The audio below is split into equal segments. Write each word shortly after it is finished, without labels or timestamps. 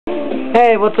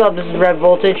Hey, what's up? This is Red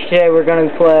Voltage. Today we're going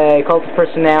to play Cult of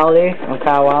Personality on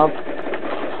Kyle Wild.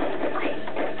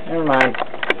 Never mind.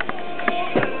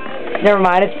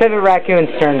 It's Pivot Raccoon's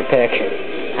turn to pick.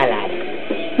 I lied.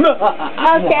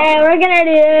 Okay, we're gonna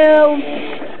do,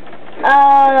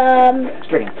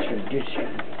 String.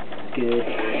 Good.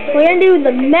 we're gonna do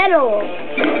the metal.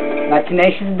 By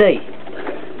Tenacious D.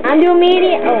 I'm doing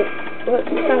medium. Oh, look,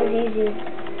 this song's easy.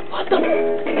 What the?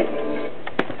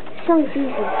 This song's easy.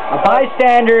 A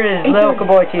bystander is Lyrical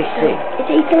Boy T.C. It's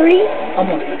A3?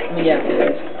 Almost. Yeah.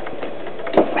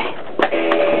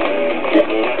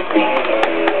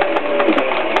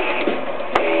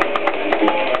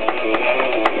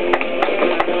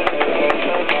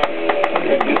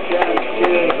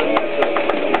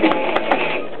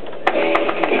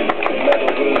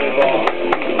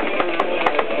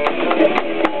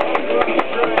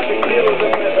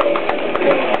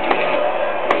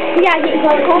 You gotta get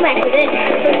home after this.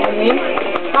 Me?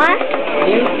 Huh?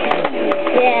 You?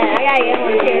 Yeah, I gotta get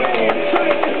home too.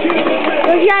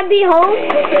 Don't you gotta be home?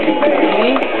 Me?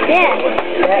 Yeah.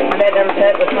 Yeah, my dad never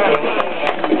said what's wrong.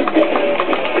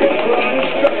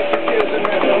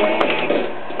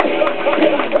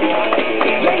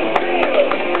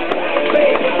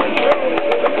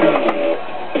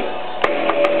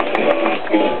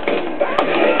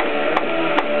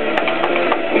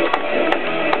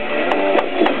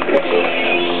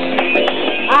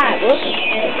 Alright, whoops.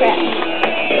 Crap.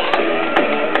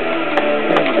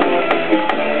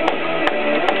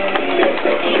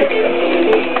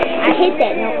 I hit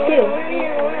that note too.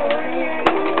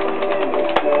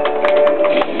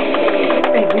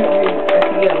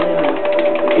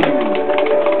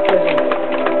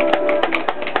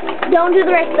 Don't do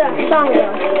the rest of the song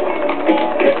though.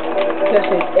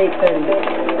 Especially it's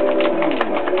 8:30.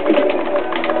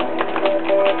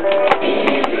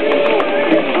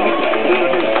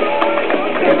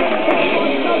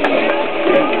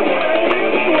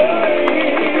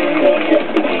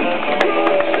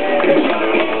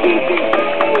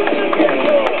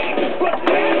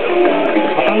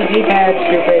 On the D-pad,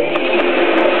 stupid.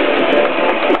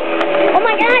 Oh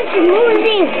my gosh, she's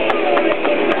losing!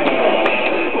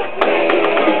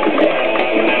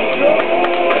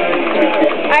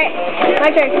 Alright, my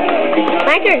turn.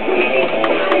 My turn.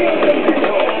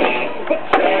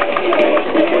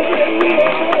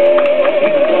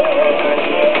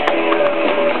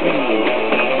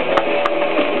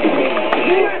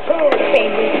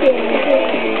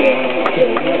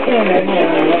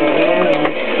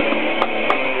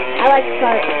 I like the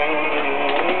part.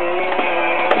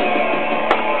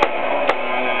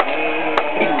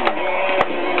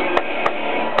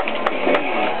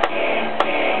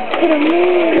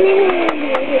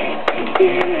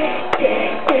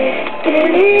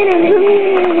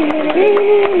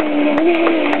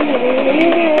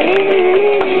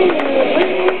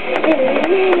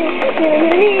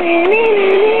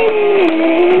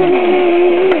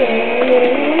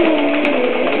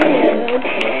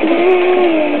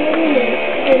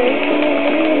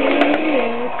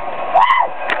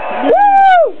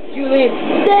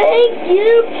 Thank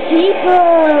you, people,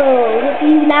 of the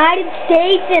United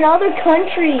States and other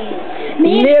countries.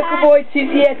 Lyrical Boy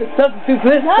T.C. at the substitute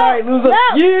list. Sorry, move up.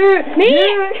 Yeah!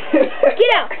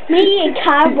 Get out! Me and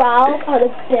Kyle Wild are the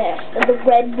best of the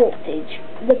Red Voltage.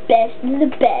 The best,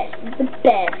 dude.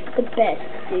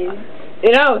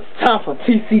 You know, it's time for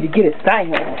T.C. to get his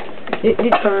thing on. You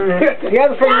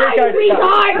have a free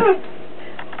recharge.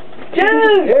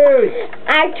 Dude!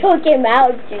 I took him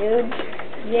out, dude.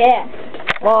 Yeah.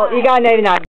 Well, you got an 89.